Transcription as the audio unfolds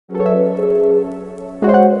Hey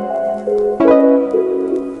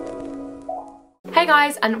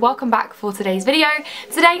guys, and welcome back for today's video.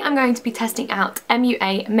 Today I'm going to be testing out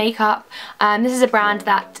MUA makeup. This is a brand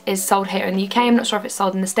that is sold here in the UK. I'm not sure if it's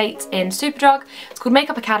sold in the States in Superdrug. It's called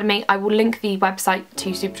Makeup Academy. I will link the website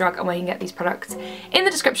to Superdrug and where you can get these products in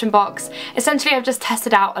the description box. Essentially, I've just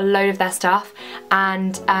tested out a load of their stuff,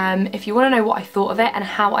 and if you want to know what I thought of it and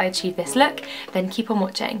how I achieved this look, then keep on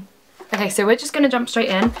watching. Okay, so we're just going to jump straight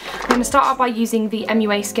in. I'm going to start out by using the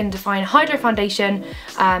MUA Skin Define Hydro Foundation.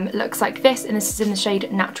 It looks like this, and this is in the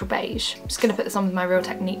shade Natural Beige. I'm just going to put this on with my Real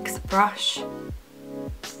Techniques brush.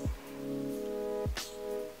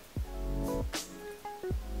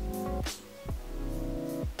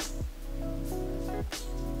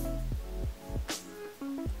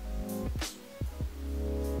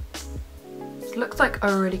 This looks like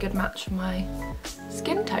a really good match for my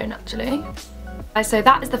skin tone, actually. So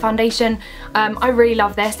that is the foundation. I really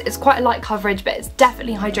love this. It's quite a light coverage, but it's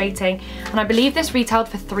definitely hydrating, and I believe this retailed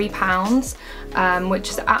for £3, which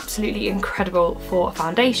is absolutely incredible for a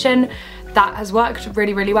foundation. That has worked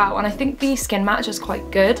really, really well, and I think the skin match is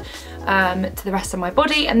quite good to the rest of my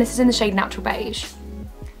body, and this is in the shade Natural Beige.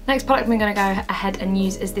 Next product I'm going to go ahead and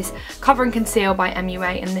use is this Cover and Conceal by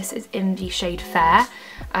MUA, and this is in the shade Fair.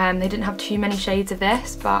 They didn't have too many shades of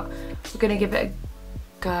this, but we're going to give it a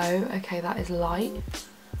go. Okay, that is light.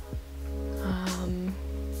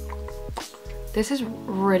 This is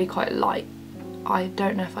really quite light. I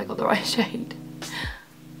don't know if I got the right shade,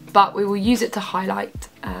 but we will use it to highlight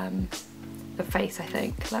the face, I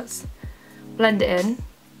think. Let's blend it in.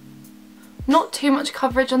 Not too much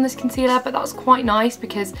coverage on this concealer, but that's quite nice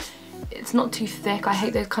because it's not too thick. I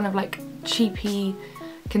hate those kind of like cheapy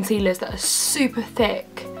concealers that are super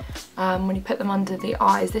thick when you put them under the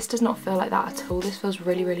eyes. This does not feel like that at all. This feels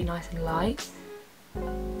really, really nice and light,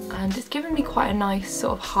 and it's given me quite a nice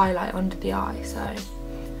sort of highlight under the eye, so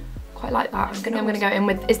quite like that. I'm gonna go in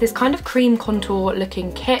with is this kind of cream contour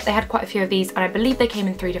looking kit. They had quite a few of these, and I believe they came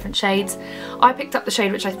in 3 different shades. I picked up the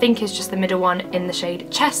shade which I think is just the middle one, in the shade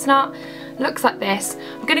Chestnut. Looks like this.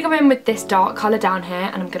 I'm going to go in with this dark colour down here,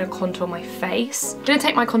 and I'm going to contour my face. I'm going to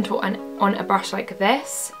take my contour on a brush like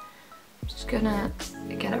this. I'm just going to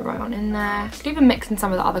get it right on in there. I could even mix in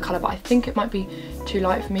some of the other colour, but I think it might be too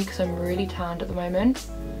light for me because I'm really tanned at the moment.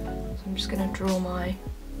 So I'm just going to draw my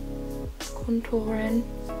contour in.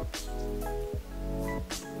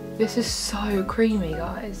 This is so creamy,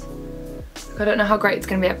 guys. I don't know how great it's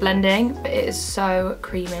going to be at blending, but it is so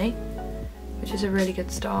creamy, which is a really good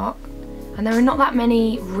start. And there are not that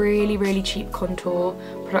many really, really cheap contour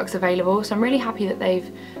products available, so I'm really happy that they've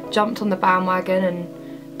jumped on the bandwagon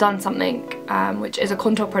and done something which is a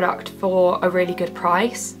contour product for a really good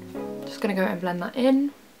price. Just going to go and blend that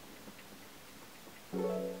in.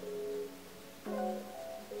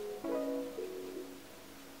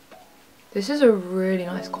 This is a really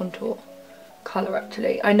nice contour colour,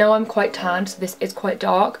 actually. I know I'm quite tanned, so this is quite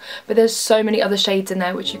dark, but there's so many other shades in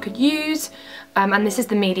there which you could use, and this is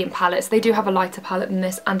the medium palette, so they do have a lighter palette than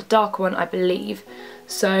this and a darker one, I believe.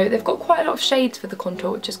 So they've got quite a lot of shades for the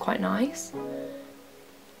contour, which is quite nice.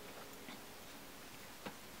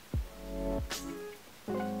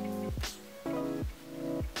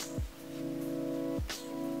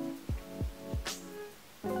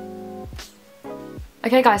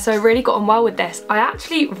 Okay guys, so I really got on well with this. I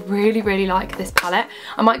actually really, really like this palette.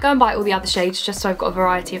 I might go and buy all the other shades just so I've got a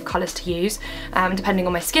variety of colours to use, depending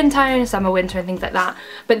on my skin tone, summer, winter and things like that.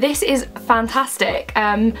 But this is fantastic.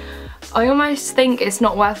 I almost think it's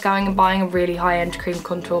not worth going and buying a really high-end cream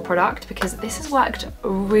contour product because this has worked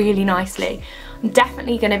really nicely. I'm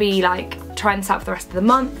definitely going to be like trying this out for the rest of the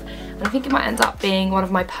month, and I think it might end up being one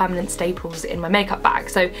of my permanent staples in my makeup bag.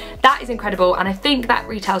 So that is incredible, and I think that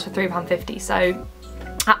retails for £3.50, so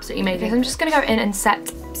absolutely amazing. So I'm just going to go in and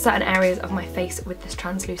set certain areas of my face with this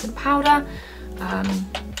translucent powder.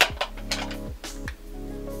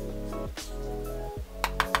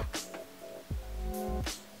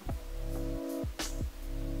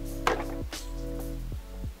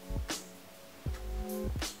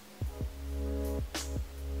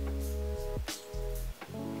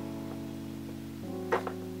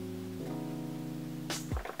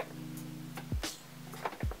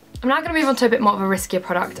 I'm now going to move on to a bit more of a riskier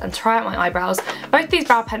product and try out my eyebrows. Both these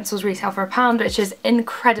brow pencils retail for £1, which is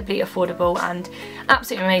incredibly affordable and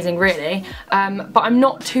absolutely amazing, really. But I'm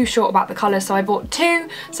not too sure about the colour, so I bought 2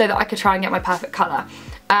 so that I could try and get my perfect colour.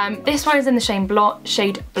 This one is in the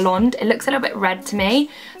shade Blonde. It looks a little bit red to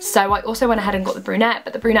me, so I also went ahead and got the brunette,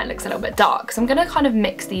 but the brunette looks a little bit dark. So I'm going to kind of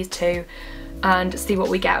mix these two and see what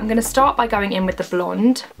we get. I'm going to start by going in with the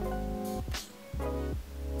blonde.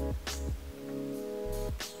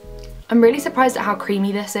 I'm really surprised at how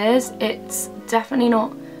creamy this is. It's definitely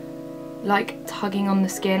not like tugging on the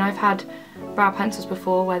skin. I've had brow pencils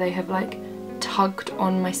before where they have like tugged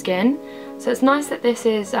on my skin. So it's nice that this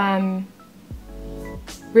is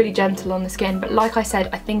really gentle on the skin, but like I said,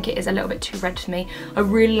 I think it is a little bit too red for me. I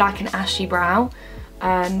really like an ashy brow,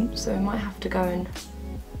 so I might have to go and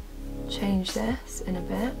change this in a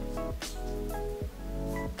bit.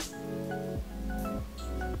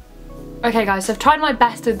 Okay guys, so I've tried my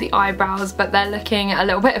best with the eyebrows, but they're looking a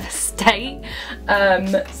little bit of a state.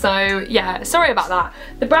 So yeah, sorry about that.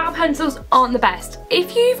 The brow pencils aren't the best.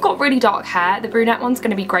 If you've got really dark hair, the brunette one's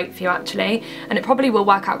going to be great for you actually, and it probably will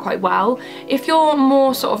work out quite well. If you're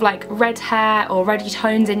more sort of like red hair or reddy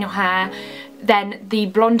tones in your hair, then the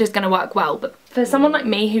blonde is going to work well. But for someone like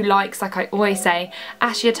me who likes, like I always say,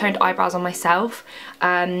 ashier toned eyebrows on myself,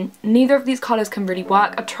 neither of these colours can really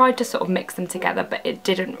work. I tried to sort of mix them together, but it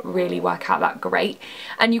didn't really work out that great.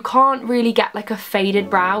 And you can't really get like a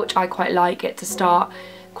faded brow, which I quite like it to start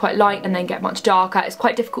quite light and then get much darker. It's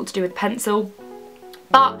quite difficult to do with pencil,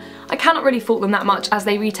 but I cannot really fault them that much as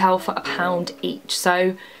they retail for £1 each.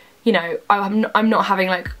 So, you know, I'm not having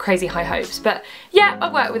like crazy high hopes, but yeah,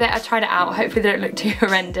 I worked with it, I tried it out. Hopefully they don't look too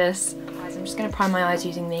horrendous. Guys, I'm just going to prime my eyes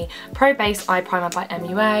using the Pro Base Eye Primer by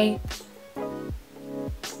MUA.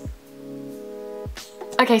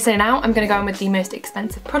 Okay, so now I'm going to go in with the most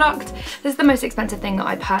expensive product. This is the most expensive thing that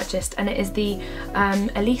I purchased, and it is the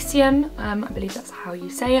Elysium, I believe that's how you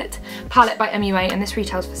say it, palette by MUA, and this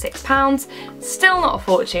retails for £6. Still not a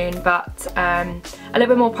fortune, but a little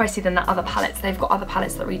bit more pricey than that other palettes. They've got other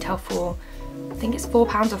palettes that retail for, I think it's £4 or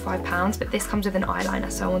 £5, but this comes with an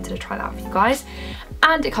eyeliner, so I wanted to try that out for you guys.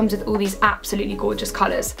 And it comes with all these absolutely gorgeous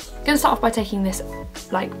colours. I'm going to start off by taking this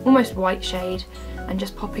like almost white shade and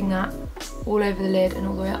just popping that all over the lid and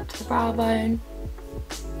all the way up to the brow bone.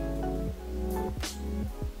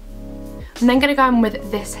 I'm then going to go in with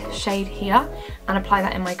this shade here and apply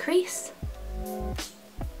that in my crease. I'm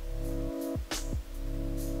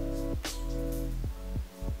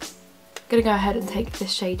going to go ahead and take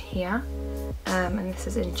this shade here, and this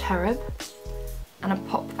is in Cherub, and I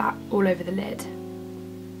pop that all over the lid.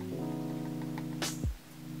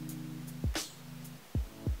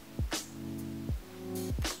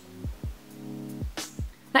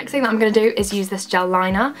 Next thing that I'm going to do is use this gel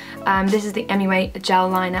liner. This is the MUA gel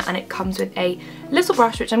liner, and it comes with a little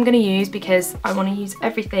brush which I'm going to use because I want to use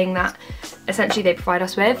everything that essentially they provide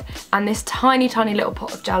us with, and this tiny little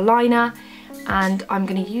pot of gel liner, and I'm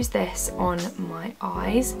going to use this on my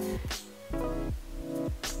eyes.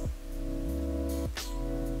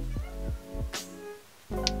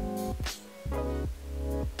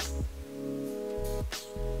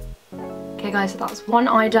 Okay guys, so that's one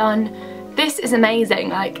eye done. This is amazing.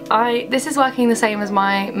 Like, this is working the same as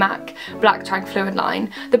my MAC Black Tank Fluid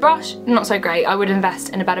line. The brush, not so great. I would invest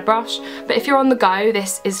in a better brush, but if you're on the go,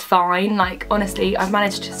 this is fine. Like, honestly, I've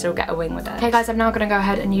managed to still get a wing with it. Okay guys, I'm now going to go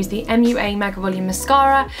ahead and use the MUA Mega Volume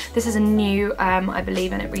Mascara. This is a new, I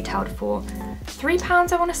believe, and it retailed for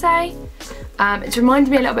 £3, I want to say. It's reminded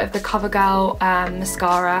me a little bit of the CoverGirl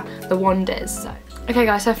mascara, the Wonders. So. Okay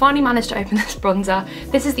guys, so I finally managed to open this bronzer.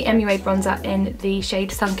 This is the MUA bronzer in the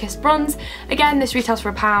shade Sunkissed Bronze. Again, this retails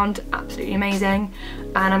for £1, absolutely amazing.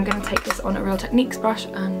 And I'm going to take this on a Real Techniques brush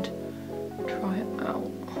and try it out.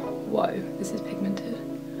 Whoa, this is pigmented.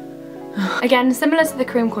 Again, similar to the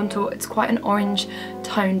cream contour, it's quite an orange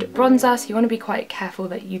toned bronzer, so you want to be quite careful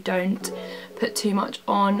that you don't put too much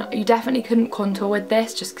on. You definitely couldn't contour with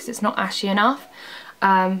this just because it's not ashy enough.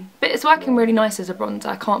 But it's working really nice as a bronzer,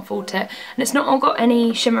 I can't fault it. And it's not all got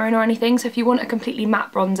any shimmer in or anything, so if you want a completely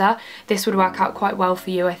matte bronzer, this would work out quite well for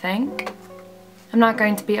you, I think. I'm now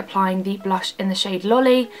going to be applying the blush in the shade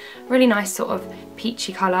Lolly, really nice sort of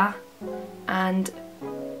peachy colour, and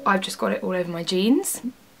I've just got it all over my jeans.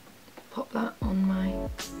 Pop that on my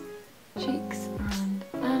cheeks and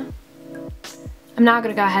there. I'm now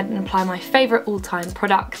going to go ahead and apply my favourite all-time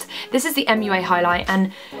product. This is the MUA highlight,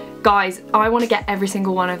 and guys, I want to get every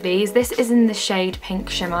single one of these. This is in the shade Pink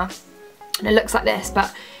Shimmer, and it looks like this,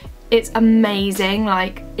 but it's amazing.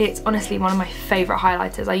 Like, it's honestly one of my favourite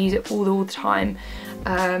highlighters. I use it all the time.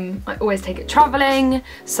 I always take it travelling,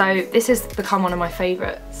 so this has become one of my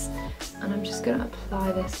favourites. And I'm just going to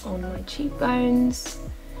apply this on my cheekbones.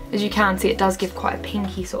 As you can see, it does give quite a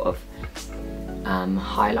pinky sort of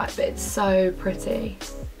highlight, but it's so pretty.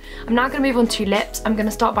 I'm now going to move on to lips. I'm going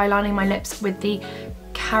to start by lining my lips with the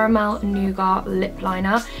Caramel Nougat lip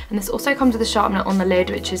liner, and this also comes with a sharpener on the lid,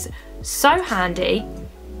 which is so handy.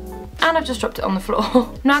 and I've just dropped it on the floor.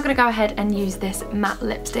 I'm now going to go ahead and use this matte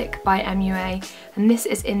lipstick by MUA, and this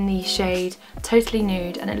is in the shade Totally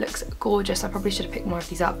Nude, and it looks gorgeous. I probably should have picked more of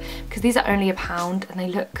these up because these are only £1 and they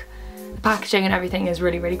look, the packaging and everything is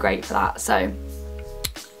really, really great for that. So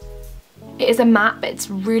it is a matte, but it's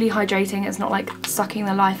really hydrating. It's not like sucking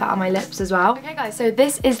the life out of my lips as well. Okay guys, so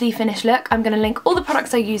this is the finished look. I'm going to link all the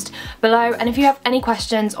products I used below, and if you have any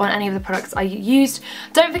questions on any of the products I used,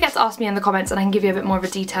 don't forget to ask me in the comments and I can give you a bit more of a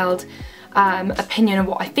detailed opinion of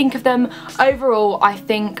what I think of them. Overall, I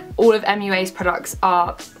think all of MUA's products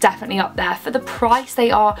are definitely up there. For the price, they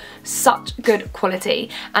are such good quality,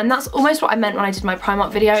 and that's almost what I meant when I did my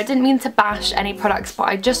Primark video. I didn't mean to bash any products,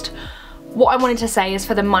 but what I wanted to say is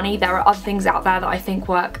for the money, there are other things out there that I think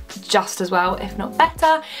work just as well, if not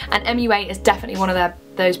better, and MUA is definitely one of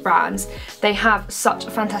those brands. They have such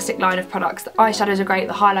a fantastic line of products. The eyeshadows are great,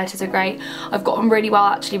 the highlighters are great. I've got on really well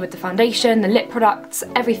actually with the foundation, the lip products,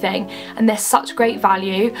 everything, and they're such great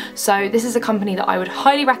value. So this is a company that I would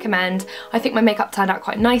highly recommend. I think my makeup turned out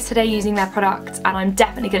quite nice today using their products, and I'm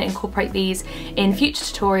definitely going to incorporate these in future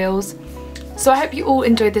tutorials. So I hope you all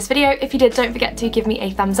enjoyed this video. If you did, don't forget to give me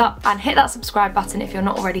a thumbs up and hit that subscribe button if you're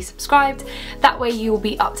not already subscribed. That way you will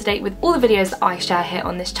be up to date with all the videos that I share here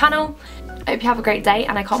on this channel. I hope you have a great day,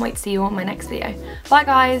 and I can't wait to see you on my next video. Bye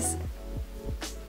guys!